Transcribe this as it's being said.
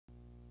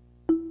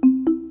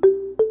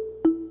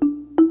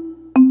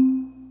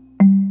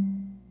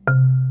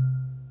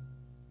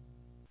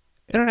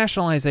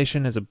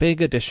Internationalization is a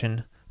big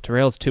addition to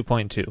Rails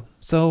 2.2.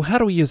 So how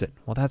do we use it?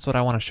 Well, that's what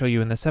I want to show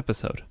you in this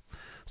episode.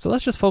 So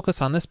let's just focus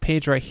on this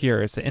page right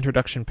here. It's the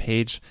introduction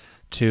page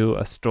to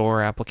a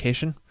store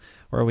application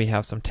where we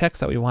have some text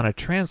that we want to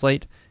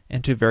translate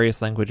into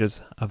various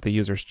languages of the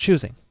user's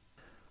choosing.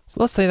 So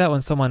let's say that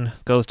when someone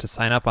goes to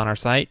sign up on our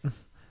site,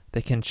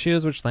 they can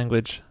choose which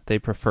language they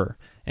prefer.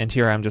 And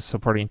here I'm just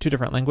supporting two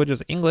different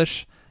languages,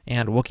 English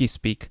and Wookiee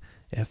speak,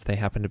 if they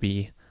happen to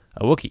be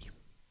a Wookiee.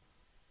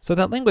 So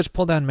that language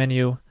pull-down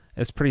menu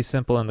is pretty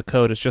simple in the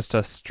code. It's just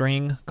a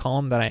string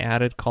column that I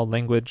added called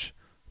language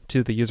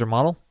to the user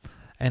model.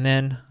 And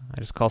then I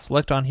just call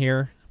select on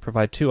here,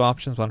 provide two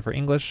options, one for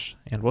English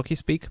and Wookiee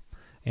speak.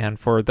 And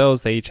for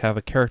those, they each have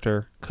a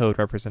character code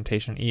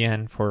representation,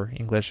 EN for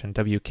English and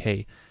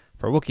WK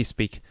for Wookiee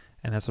speak,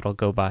 and that's what I'll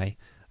go by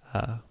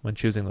when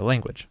choosing the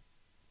language.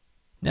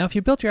 Now, if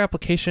you built your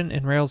application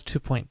in Rails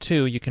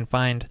 2.2, you can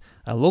find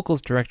a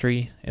locals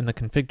directory in the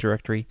config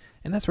directory,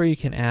 and that's where you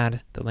can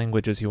add the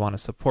languages you want to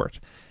support.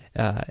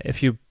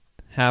 If you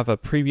have a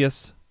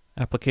previous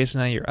application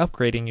that you're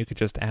upgrading, you could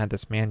just add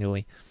this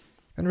manually.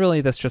 And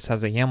really, this just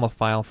has a YAML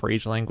file for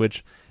each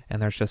language,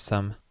 and there's just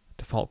some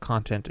default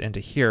content into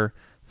here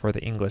for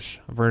the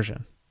English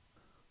version.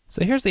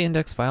 So here's the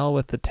index file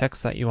with the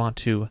text that you want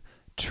to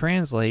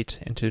translate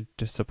into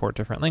to support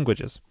different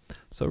languages.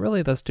 So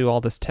really, let's do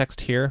all this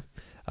text here.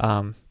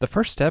 The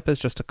first step is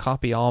just to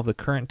copy all of the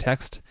current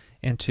text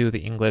into the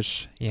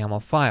English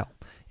YAML file.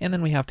 And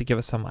then we have to give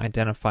it some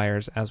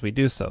identifiers as we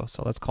do so.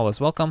 So let's call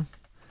this welcome,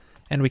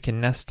 and we can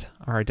nest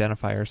our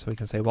identifiers. So we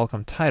can say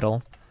welcome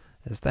title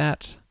is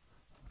that,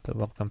 the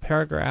welcome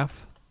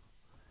paragraph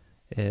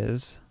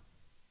is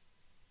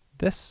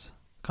this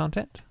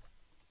content.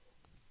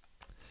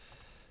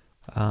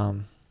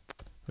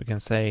 We can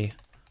say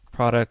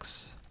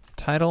products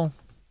title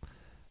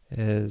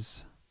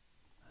is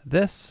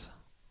this,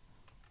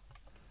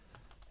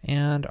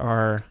 and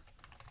our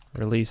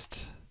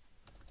released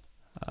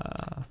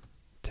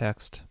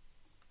text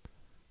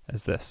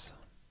is this.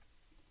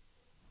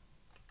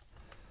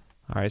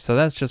 All right, so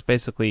that's just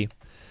basically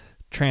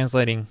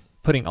translating,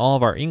 putting all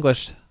of our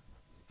English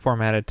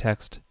formatted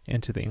text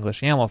into the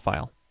English YAML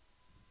file.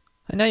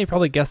 And now you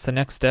probably guessed the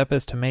next step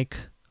is to make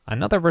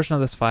another version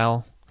of this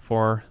file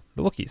for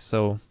the Wookiees.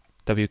 So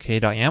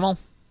wk.yaml,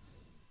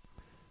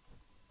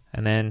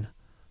 and then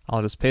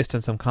I'll just paste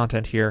in some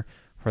content here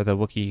for the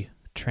Wookiee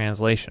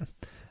translation.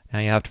 Now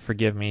you have to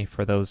forgive me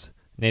for those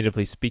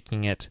natively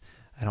speaking it.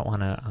 I don't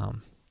want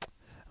to,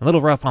 a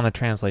little rough on the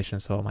translation,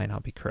 so it might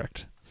not be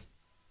correct.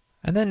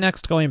 And then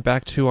next, going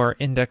back to our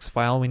index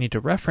file, we need to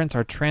reference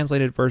our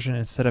translated version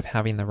instead of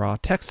having the raw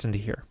text into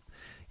here.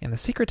 And the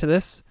secret to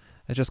this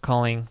is just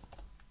calling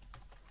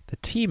the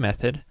t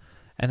method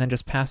and then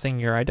just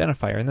passing your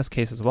identifier. In this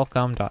case, is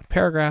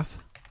welcome.paragraph,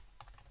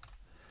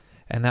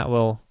 and that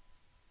will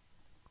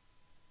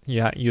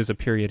use a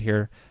period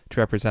here to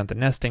represent the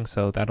nesting,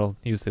 so that'll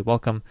use the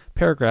welcome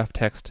paragraph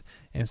text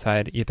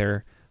inside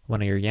either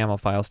one of your YAML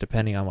files,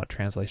 depending on what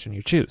translation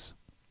you choose.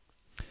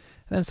 And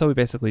then so we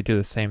basically do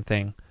the same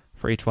thing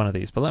for each one of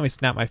these, but let me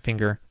snap my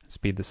finger and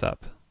speed this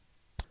up.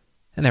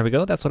 And there we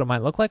go. That's what it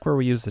might look like, where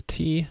we use the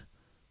t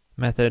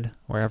method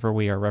wherever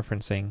we are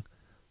referencing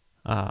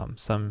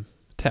some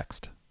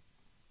text.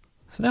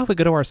 So now if we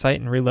go to our site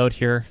and reload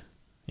here,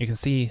 you can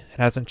see it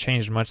hasn't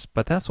changed much,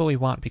 but that's what we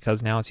want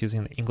because now it's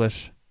using the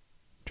English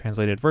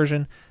translated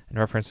version and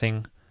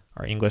referencing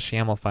our English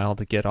YAML file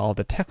to get all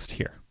the text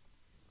here.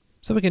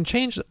 So we can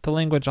change the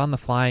language on the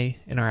fly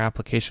in our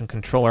application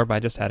controller by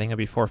just adding a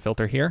before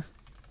filter here.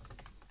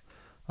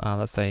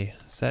 Let's say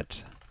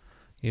set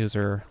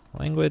user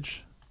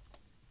language,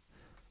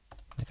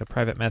 make a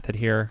private method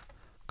here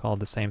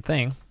called the same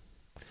thing,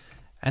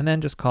 and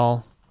then just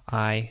call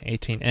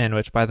i18n,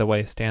 which by the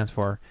way stands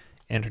for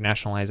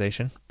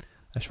Internationalization,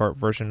 a short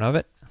version of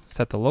it.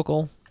 Set the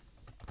local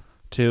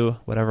to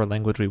whatever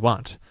language we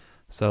want.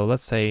 So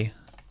let's say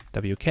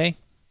WK.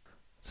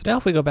 So now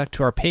if we go back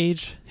to our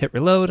page, hit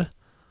reload,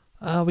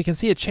 we can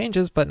see it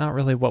changes, but not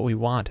really what we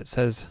want. It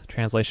says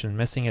translation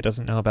missing. It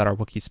doesn't know about our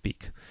Wookiee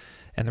speak.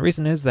 And the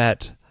reason is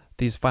that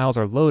these files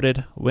are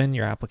loaded when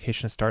your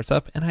application starts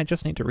up, and I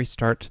just need to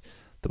restart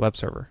the web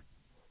server.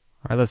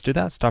 All right, let's do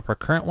that. Stop our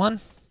current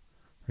one,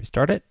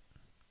 restart it.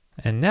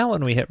 And now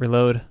when we hit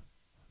reload,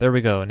 there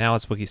we go. Now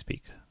it's Wookiee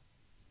speak.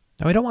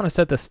 Now we don't want to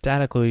set this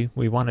statically.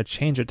 We want to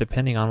change it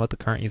depending on what the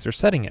current user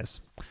setting is.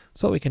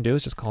 So what we can do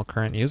is just call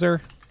current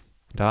user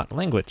dot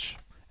language,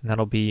 and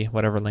that'll be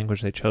whatever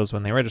language they chose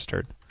when they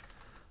registered,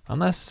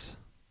 unless,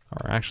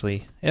 or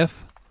actually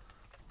if,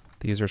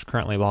 the user is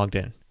currently logged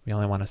in. We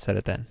only want to set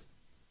it then.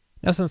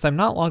 Now since I'm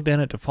not logged in,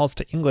 it defaults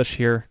to English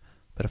here,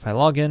 but if I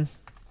log in,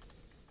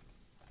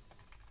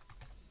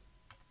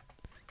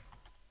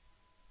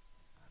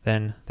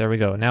 then there we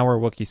go. Now we're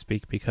Wookiee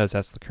speak because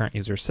that's the current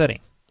user setting.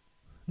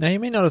 Now you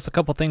may notice a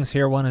couple things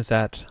here. One is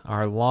that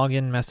our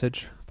login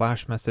message,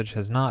 flash message,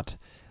 has not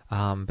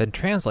been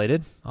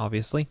translated,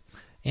 obviously,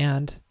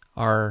 and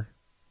our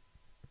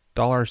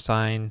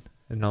 $,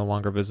 no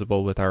longer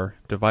visible with our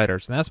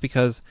dividers. And that's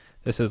because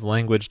this is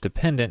language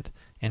dependent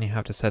and you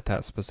have to set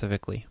that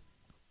specifically.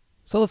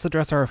 So let's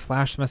address our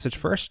flash message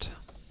first.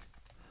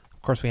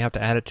 Of course, we have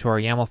to add it to our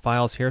YAML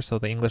files here. So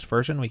the English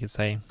version, we could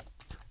say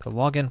the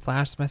login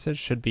flash message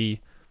should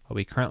be what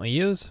we currently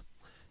use.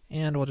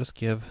 And we'll just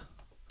give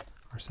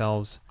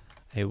ourselves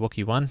a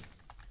Wookiee 1.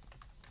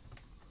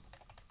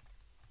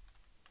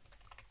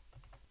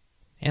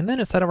 And then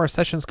instead of our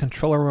sessions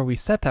controller where we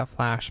set that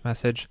flash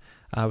message,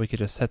 we could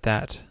just set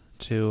that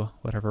to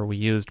whatever we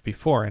used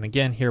before. And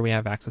again, here we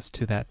have access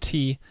to that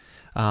T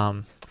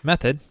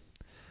method,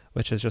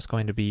 which is just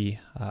going to be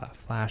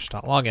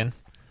flash.login,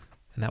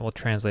 and that will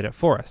translate it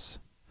for us.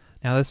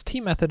 Now this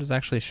T method is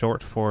actually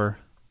short for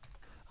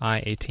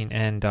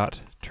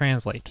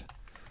i18n.translate.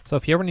 So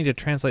if you ever need to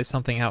translate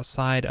something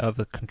outside of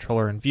the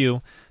controller in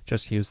view,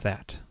 just use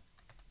that.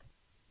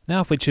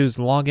 Now if we choose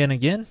login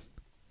again,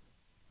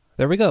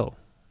 there we go.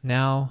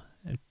 Now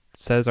it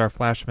says our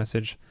flash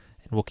message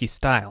in Wookiee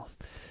style.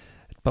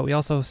 But we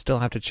also still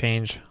have to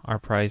change our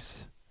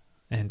price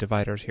and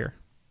dividers here.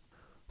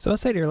 So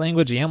inside your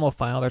language YAML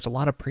file, there's a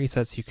lot of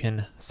presets you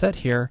can set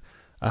here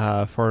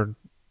for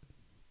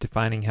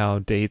defining how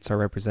dates are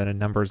represented,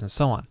 numbers, and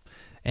so on.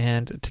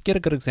 And to get a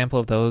good example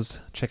of those,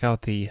 check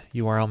out the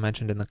URL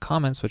mentioned in the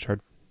comments, which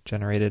are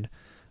generated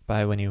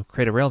by when you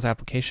create a Rails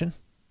application.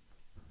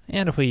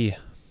 And if we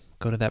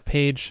go to that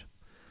page,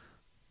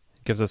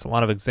 it gives us a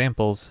lot of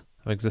examples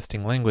of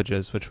existing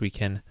languages which we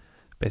can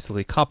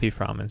basically copy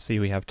from and see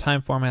we have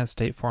time formats,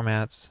 date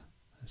formats,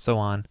 and so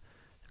on,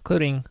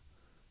 including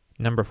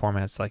number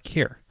formats like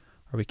here,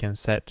 where we can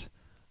set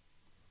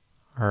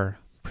our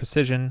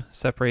precision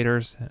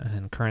separators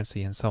and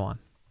currency and so on.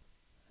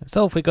 And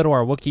so if we go to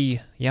our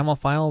Wookiee YAML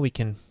file, we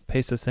can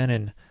paste this in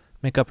and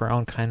make up our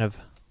own kind of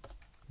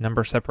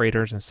number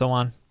separators and so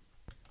on.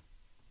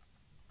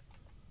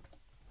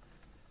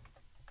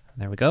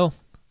 And there we go.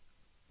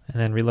 And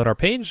then reload our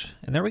page,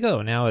 and there we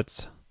go. Now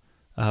it's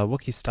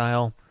Wookiee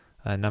style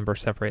number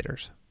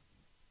separators.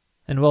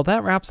 And well,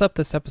 that wraps up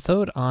this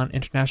episode on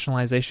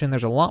internationalization.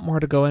 There's a lot more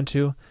to go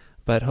into,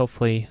 but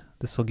hopefully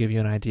this will give you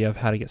an idea of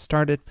how to get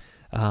started.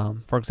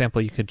 For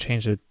example, you could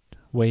change the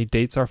way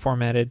dates are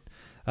formatted.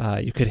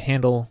 You could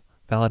handle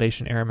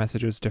validation error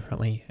messages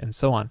differently, and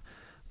so on.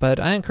 But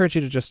I encourage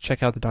you to just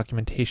check out the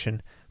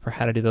documentation for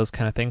how to do those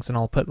kind of things, and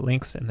I'll put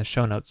links in the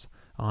show notes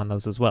on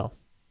those as well.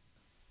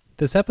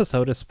 This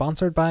episode is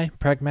sponsored by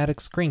Pragmatic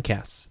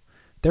Screencasts.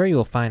 There you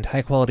will find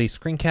high-quality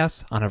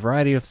screencasts on a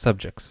variety of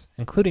subjects,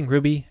 including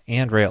Ruby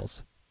and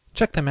Rails.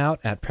 Check them out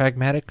at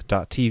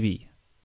pragmatic.tv.